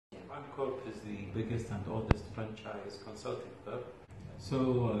Francorp is the biggest and oldest franchise consulting firm.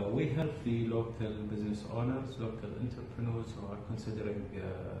 So we help the local business owners, local entrepreneurs who are considering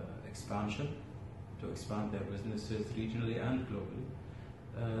expansion, to expand their businesses regionally and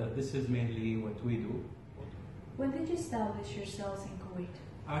globally. This is mainly what we do. When did you establish yourselves in Kuwait?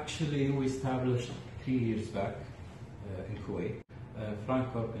 Actually, we established 3 years back in Kuwait.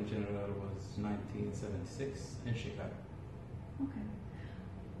 Francorp in general was 1976 in Chicago. Okay.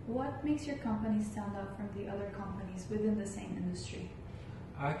 What makes your company stand out from the other companies within the same industry?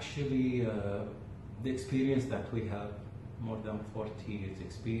 Actually, the experience that we have, more than 40 years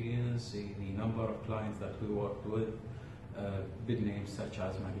experience, the number of clients that we worked with, big names such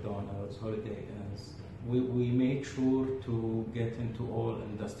as McDonald's, Holiday Inns. We make sure to get into all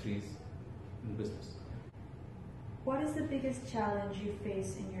industries in business. What is the biggest challenge you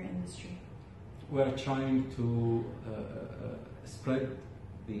face in your industry? We're trying to spread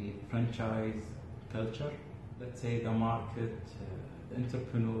the franchise culture. Let's say the market,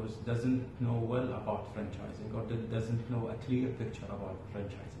 entrepreneurs doesn't know well about franchising, or doesn't know a clear picture about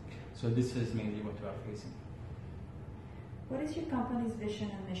franchising. So this is mainly what we are facing. What is your company's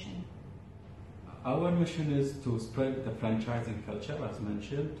vision and mission? Our mission is to spread the franchising culture, as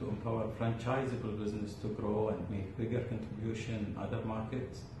mentioned, to empower franchisable business to grow and make bigger contribution in other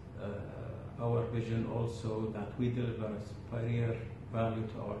markets. Our vision also that we deliver a superior value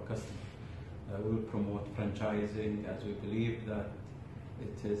to our customer. We will promote franchising as we believe that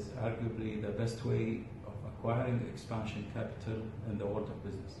it is arguably the best way of acquiring expansion capital in the world of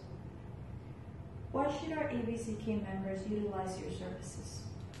business. Why should our ABCK members utilize your services?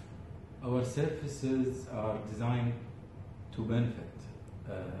 Our services are designed to benefit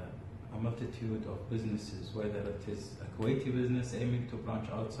a multitude of businesses, whether it is a Kuwaiti business aiming to branch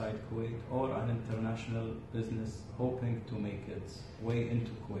outside Kuwait or an international business hoping to make its way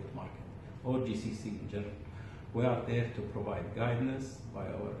into Kuwait market or GCC in general. We are there to provide guidance by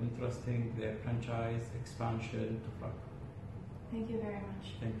our entrusting their franchise expansion to Francorp. Thank you very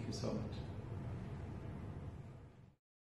much. Thank you so much.